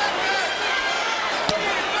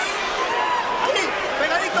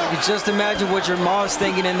 You just imagine what Jermall is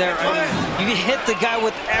thinking in there. You hit the guy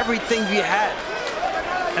with everything you had,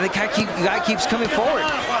 and the guy keeps coming forward.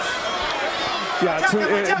 Yeah,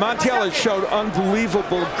 Montiel has showed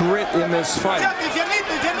unbelievable grit in this fight.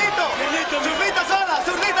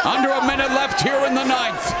 Under a minute left here in the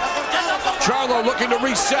 9th. Charlo looking to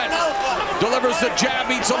reset. Delivers the jab,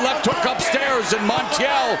 eats a left hook upstairs, and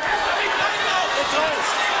Montiel.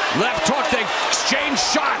 Left hook, they exchange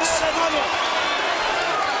shots.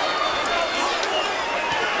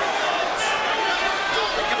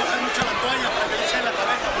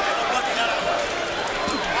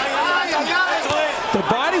 The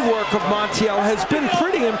body work of Montiel has been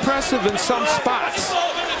pretty impressive in some spots.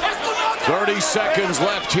 30 seconds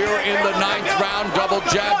left here in the 9th round. Double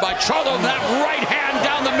jab by Charlo. That right hand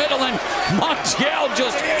down the middle, and Montiel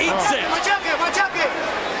just eats it.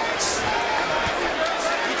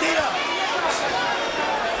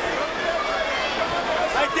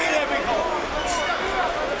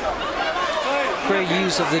 Great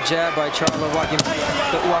use of the jab by Charlo, walking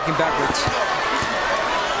backwards.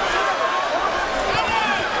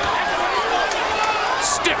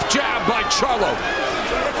 Stiff jab by Charlo.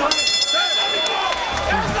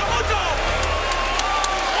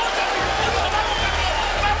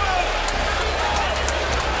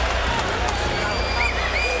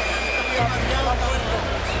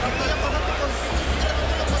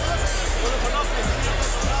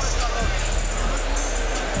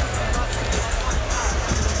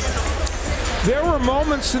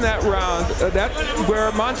 moments in that round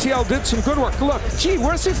where Montiel did some good work. Look, gee,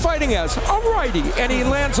 where's he fighting as? A righty, and he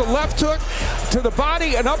lands a left hook to the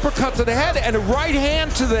body, an uppercut to the head, and a right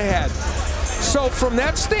hand to the head. So from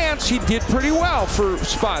that stance, he did pretty well for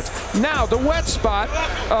spots. Now, the wet spot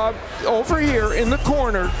over here in the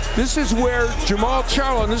corner, this is where Jermall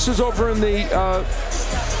Charlo, and this is over in the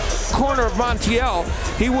corner of Montiel,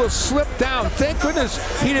 he will slip down. Thank goodness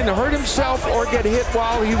he didn't hurt himself or get hit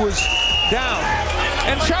while he was down.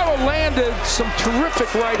 And Charlo landed some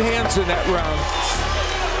terrific right hands in that round.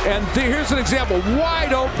 And here's an example,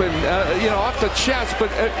 wide open, you know, off the chest, but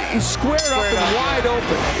he's squared up and wide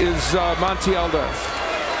open is Montiel there.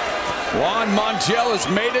 Juan Montiel has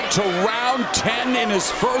made it to round 10 in his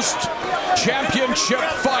first championship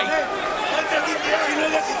fight.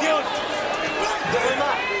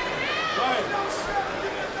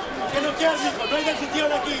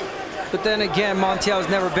 But then again, Montiel's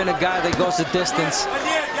never been a guy that goes the distance.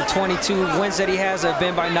 The 22 wins that he has have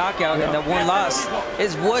been by knockout, and the one loss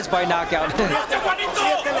was by knockout.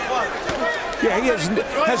 Yeah, he's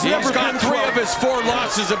got 3 of his 4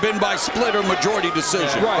 losses have been by split or majority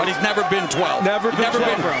decision, right. But he's never been 12. Never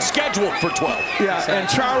been scheduled for 12. Yeah, and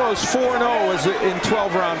Charlo's 4-0 in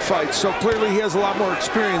 12-round fights, so clearly he has a lot more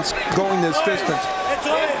experience going this distance.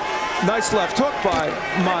 Nice left hook by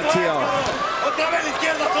Montiel.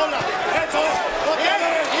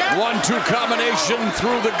 1-2 combination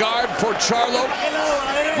through the guard for Charlo.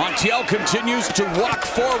 Montiel continues to walk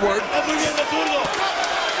forward.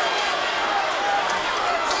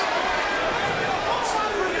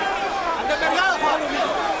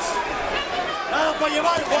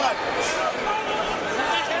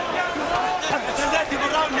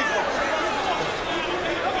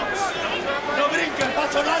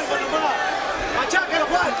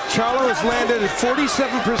 Charlo has landed at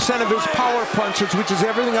 47% of his power punches, which is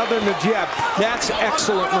everything other than the jab. That's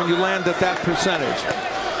excellent when you land at that percentage.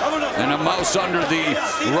 And a mouse under the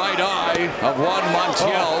right eye of Juan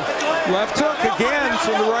Montiel. Left hook again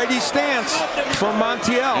from the righty stance from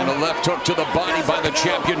Montiel. And a left hook to the body by the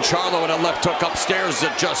champion Charlo, and a left hook upstairs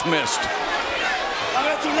that just missed.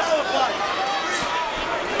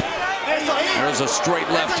 There's a straight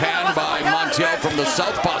left hand by Montiel from the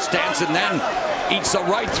southpaw stance, and then eats a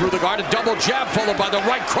right through the guard. A double jab followed by the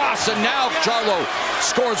right cross, and now Charlo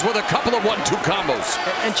scores with a couple of 1-2 combos.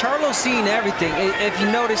 And Charlo's seeing everything. If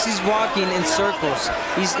you notice, he's walking in circles.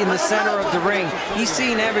 He's in the center of the ring. He's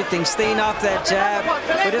seeing everything, staying off that jab.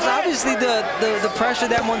 But it's obviously the pressure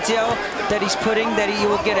that Montiel that he's putting, that he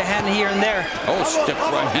will get a hand here and there. Oh, stiff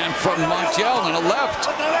right hand from Montiel and a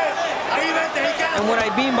left. And what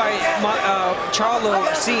I mean by Charlo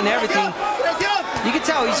seeing everything, you can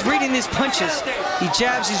tell he's reading his punches. He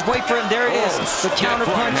jabs, he's waiting for him. There it is, the counter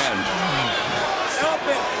punch.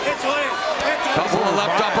 Couple of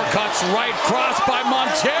left uppercuts, right cross by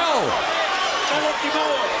Montiel.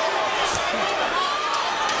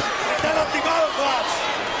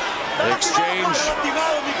 Exchange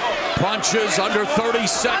punches, under 30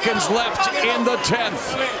 seconds left in the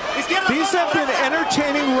 10th. These have been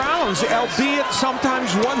entertaining rounds, albeit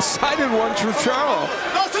sometimes one-sided ones for Charlo.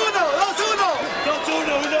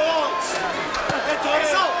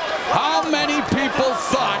 How many people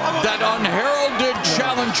thought that unheralded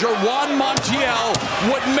challenger Juan Montiel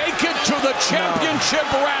would make it to the championship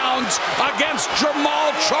rounds against Jermall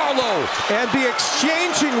Charlo and be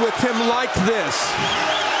exchanging with him like this?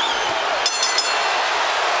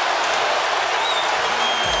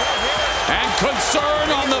 And concern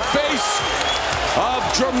on the face of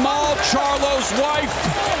Jermall Charlo's wife.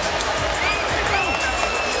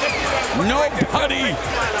 Nobody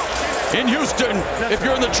in Houston, if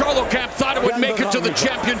you're in the Charlo camp, thought it would make it to the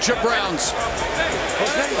championship rounds.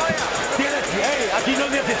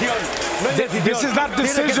 This is not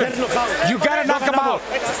decision. You gotta knock him out.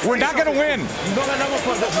 We're not gonna win.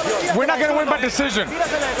 We're not gonna win by decision.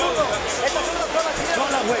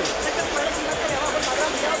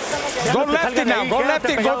 Go lefty now. Go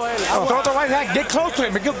lefty. Go throw the right hand. Get close to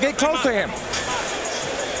him. Get close to him.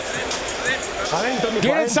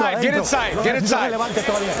 Get inside. Get inside. Get inside.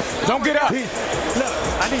 Don't get up. Look,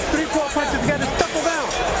 I need 3-4 punches together. Stumble down.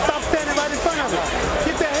 Stop standing right in front of me.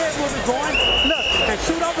 Get that head movement going. Look, and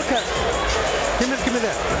shoot uppercuts. Give me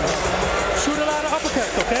that. Shoot a lot of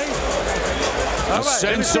uppercuts, okay? A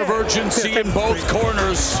sense of urgency in both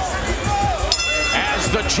corners as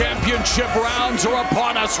the championship rounds are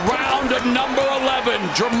upon us. Round number 11.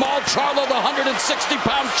 Jermall Charlo, the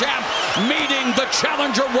 160-pound champ, meeting the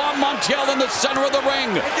challenger Juan Montiel in the center of the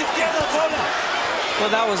ring. Well,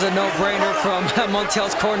 that was a no-brainer from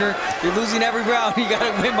Montiel's corner. You're losing every round. You got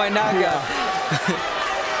to win by knockout.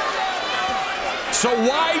 So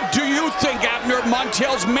why do you think, Abner,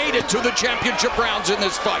 Montiel's made it to the championship rounds in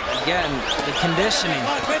this fight? Again, the conditioning,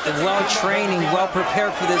 the well-training,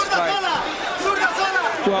 well-prepared for this fight.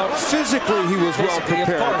 Well, physically he was well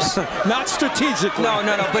prepared. Of course. Not strategically. No.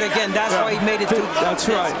 But again, that's why he made it through. That's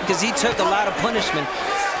right. Because he took a lot of punishment.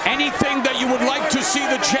 Anything that you would like to see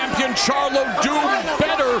the champion Charlo do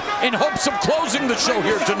better in hopes of closing the show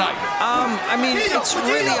here tonight? I mean, it's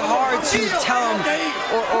really hard to tell him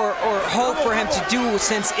or hope for him to do,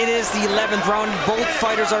 since it is the 11th round. Both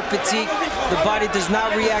fighters are fatigued. The body does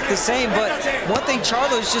not react the same. But one thing,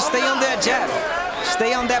 Charlo, is just stay on that jab.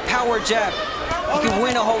 Stay on that power jab. You can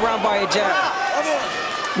win a whole round by a jab.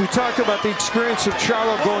 We talked about the experience of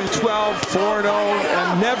Charlo going 12, 4-0,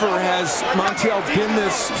 and never has Montiel been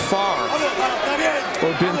this far.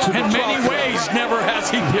 Or been to the In many ways, never has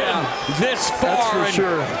he been this far. That's for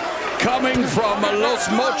sure. Coming from Los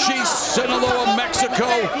Mochis, Sinaloa, Mexico.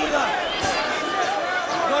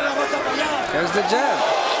 There's the jab.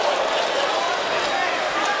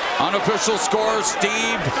 Unofficial score,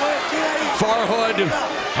 Steve Farhood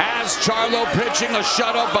has Charlo pitching a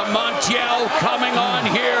shutout, but Montiel coming on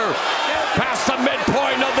here past the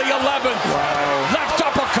midpoint of the 11th. Wow. Left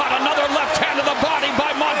uppercut, another left hand to the body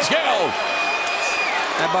by Montiel.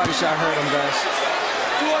 That body shot hurt him, guys.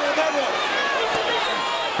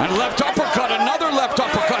 And left uppercut, another left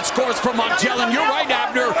uppercut scores for Montiel. And you're right,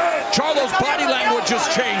 Abner, Charlo's body language has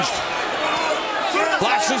changed.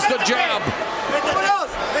 Flashes the jab.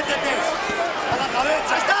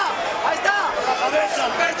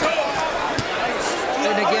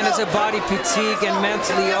 And again, it's a body fatigue and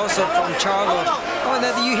mentally also from Charlo. Oh, and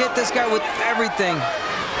then you hit this guy with everything.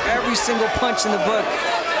 Every single punch in the book.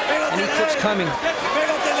 And he keeps coming.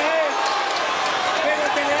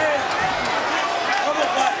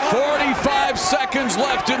 45 seconds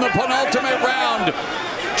left in the penultimate round.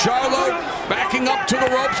 Charlo backing up to the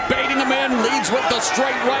ropes, baiting him in, leads with the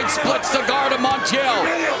straight right, splits the guard of Montiel.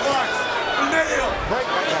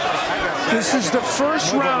 This is the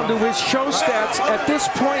first round in which show stats at this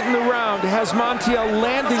point in the round has Montiel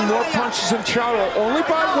landing more punches than Charlo, only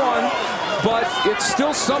by one, but it's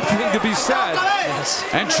still something to be said.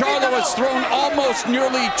 And Charlo has thrown almost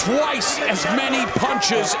nearly twice as many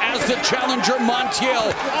punches as the challenger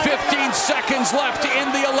Montiel. 15 seconds left in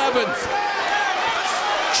the 11th.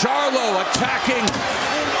 Charlo attacking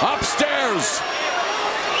upstairs.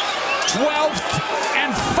 12th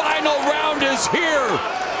and final round is here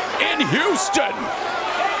in Houston.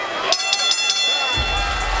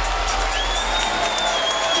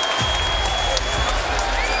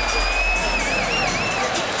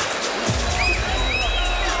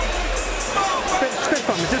 Spit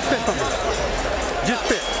from me, just spit from me. Just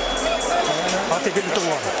spit. Okay, get it to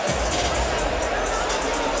water.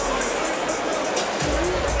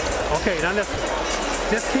 Okay, now listen.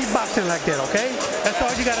 Just keep boxing like that, okay? That's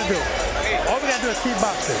all you gotta do. All we gotta do is keep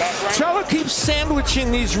boxing. Charlo keeps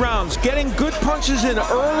sandwiching these rounds, getting good punches in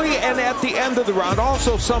early and at the end of the round.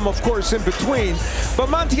 Also some, of course, in between. But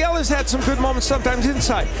Montiel has had some good moments sometimes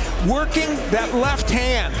inside. Working that left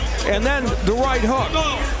hand and then the right hook.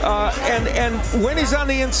 And when he's on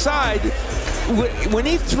the inside, when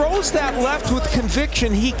he throws that left with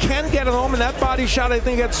conviction, he can get it home, and that body shot, I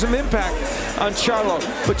think, had some impact on Charlo.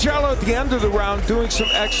 But Charlo at the end of the round doing some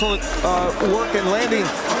excellent work and landing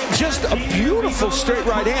just a beautiful straight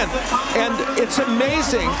right hand. And it's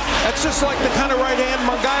amazing. That's just like the kind of right hand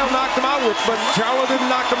Montiel knocked him out with, but Charlo didn't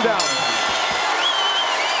knock him down.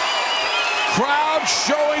 Crowd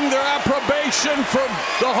showing their approbation for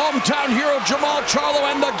the hometown hero Jermall Charlo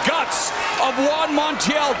and the guts of Juan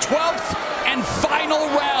Montiel. 12th and final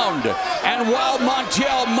round. And while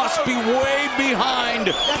Montiel must be way behind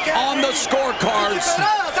on the scorecards,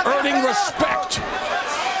 earning respect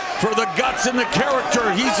for the guts and the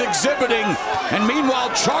character he's exhibiting. And meanwhile,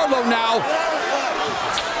 Charlo now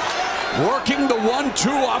working the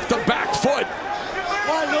 1-2 off the back foot.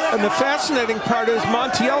 And the fascinating part is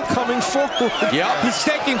Montiel coming forward. Yep. He's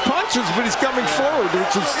taking punches, but he's coming forward,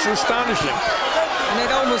 which is astonishing. And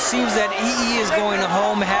it almost seems that he is going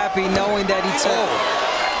home happy, knowing that he took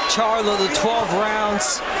Charlo the 12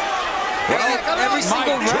 rounds. Well, every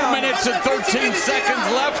single round. 2 minutes and 13 seconds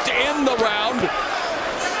left in the round.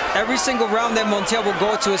 Every single round that Montiel will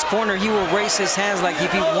go to his corner, he will raise his hands like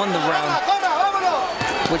if he won the round.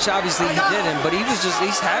 Which obviously he didn't, but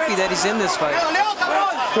he's happy that he's in this fight.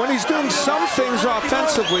 When he's doing some things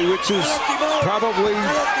offensively, which is probably,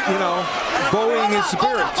 you know, buoying his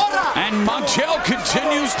spirits. And Montiel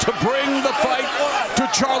continues to bring the fight to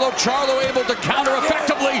Charlo. Charlo able to counter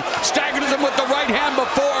effectively. Staggers him with the right hand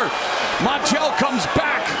before Montiel comes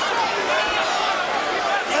back.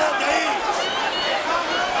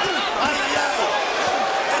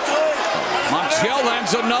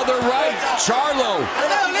 lands another right. Charlo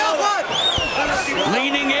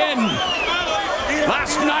leaning in.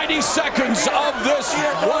 Last 90 seconds of this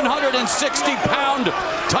 160-pound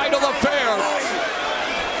title affair.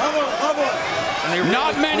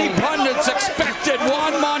 Not many pundits expected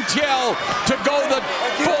Juan Montiel to go the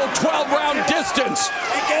full 12-round distance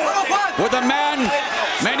with a man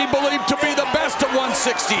many believe to be the best at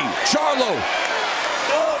 160, Charlo.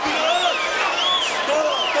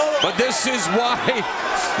 But this is why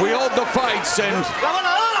we hold the fights, and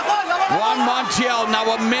Juan Montiel now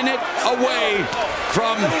a minute away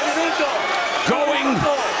from going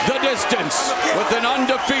the distance with an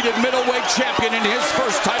undefeated middleweight champion in his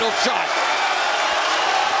first title shot.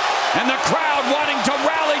 And the crowd wanting to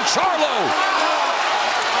rally Charlo.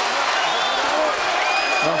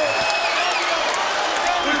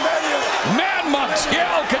 Man,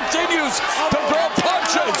 Montiel continues to throw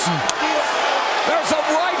punches. There's a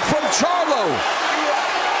right from Charlo.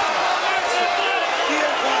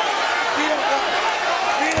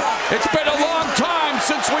 It's been a long time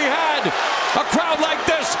since we had a crowd like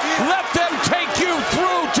this. Let them take you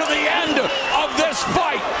through to the end of this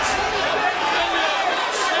fight.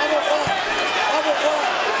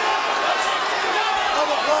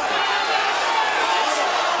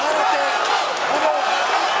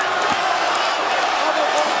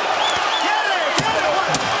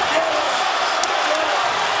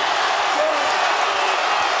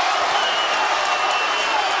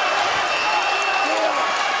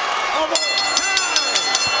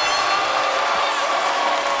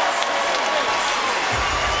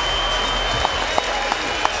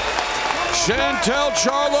 Jermall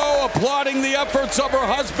Charlo applauding the efforts of her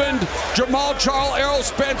husband, Jermall Charlo, Errol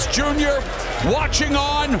Spence Jr., watching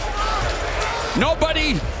on.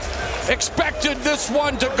 Nobody expected this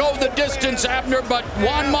one to go the distance, Abner, but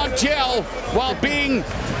Juan Montiel, while being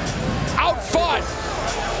outfought,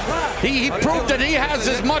 he proved that he has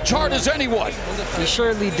as much heart as anyone. He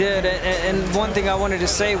surely did, and one thing I wanted to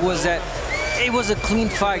say was that it was a clean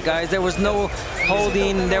fight, guys. There was no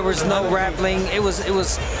holding, there was no grappling. It was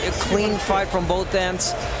a clean fight from both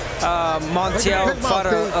ends. Montiel fought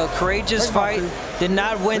a courageous fight. Did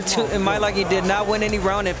not win in my luck, he did not win any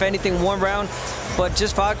round. If anything, one round, but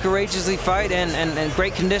just fought courageously fight and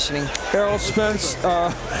great conditioning. Errol Spence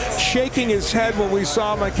shaking his head when we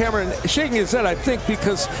saw him on camera, and shaking his head, I think,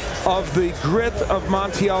 because of the grit of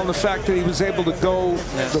Montiel and the fact that he was able to go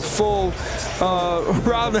the full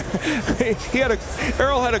round.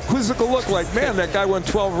 Errol had a quizzical look, like, man, that guy won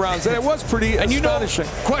 12 rounds, and it was pretty astonishing.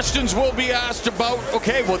 You know, questions will be asked about,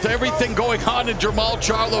 okay, with everything going on in Jermall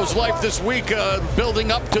Charlo's life this week,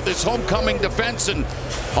 building up to this homecoming defense and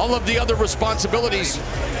all of the other responsibilities,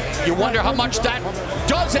 you wonder how much that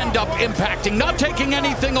does end up impacting. Not taking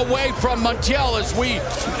anything away from Montiel, as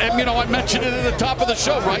I mentioned it at the top of the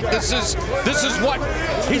show, right? This is what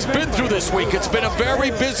he's been through this week. It's been a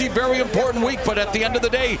very busy, very important week, but at the end of the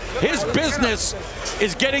day, his business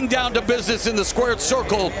is getting down to business in the squared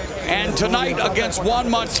circle. And tonight against Juan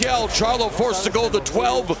Montiel, Charlo forced to go the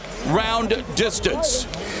 12-round distance.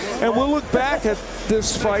 And we'll look back at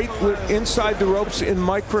this fight inside the ropes in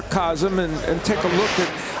microcosm and take a look at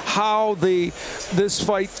how this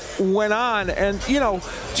fight went on. And, you know,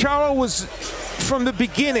 Charlo was, from the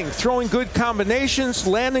beginning, throwing good combinations,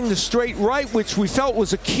 landing the straight right, which we felt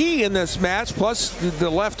was a key in this match, plus the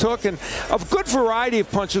left hook, and a good variety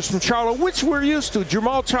of punches from Charlo, which we're used to.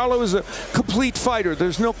 Jermall Charlo is a complete fighter.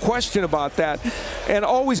 There's no question about that, and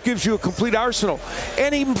always gives you a complete arsenal.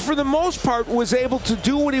 And he, for the most part, was able to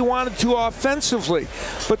do what he wanted to offensively.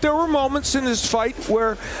 But there were moments in this fight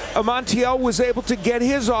where Montiel was able to get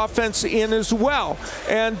his offense in as well.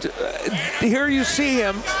 And here you see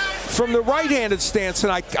him from the right-handed stance,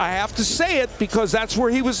 and I have to say it because that's where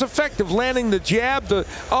he was effective, landing the jab, the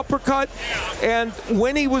uppercut, and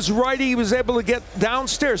when he was righty, he was able to get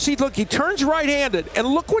downstairs. See, look, he turns right-handed, and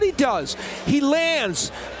look what he does. He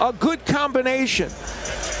lands a good combination.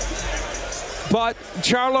 But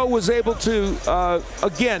Charlo was able to,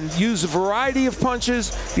 again, use a variety of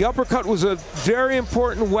punches. The uppercut was a very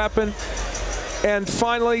important weapon. And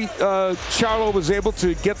finally, Charlo was able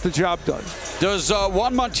to get the job done. Does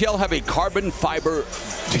Juan Montiel have a carbon fiber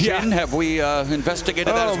chin? Have we investigated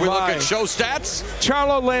that as we look at show stats?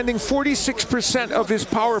 Charlo landing 46% of his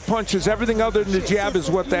power punches. Everything other than the jab is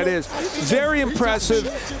what that is. Very impressive.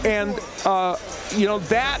 And, you know,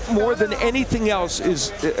 that more than anything else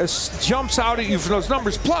jumps out at you from those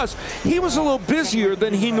numbers. Plus, he was a little busier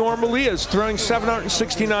than he normally is, throwing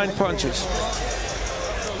 769 punches.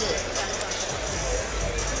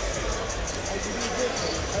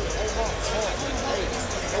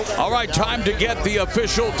 All right, time to get the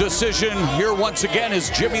official decision. Here once again is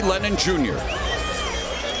Jimmy Lennon Jr.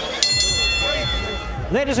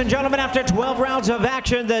 Ladies and gentlemen, after 12 rounds of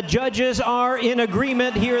action, the judges are in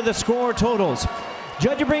agreement. Here are the score totals.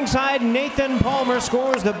 Judge at ringside, Nathan Palmer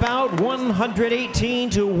scores the bout 118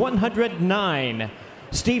 to 109.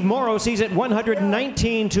 Steve Morrow sees it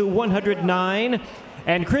 119 to 109.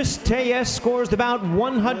 And Chris Tellez scores the bout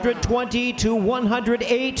 120 to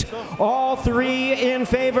 108. All three in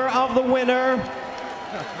favor of the winner.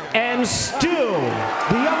 And still,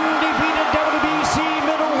 the undefeated WBC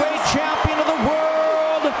middleweight champion of the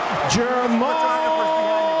world,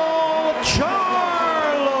 Jermall Charlo.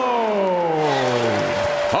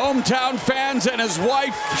 Hometown fans and his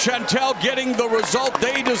wife, Chantel, getting the result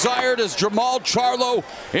they desired as Jermall Charlo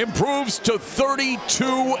improves to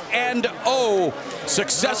 32-0,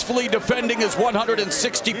 successfully defending his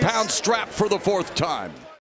 160-pound strap for the fourth time.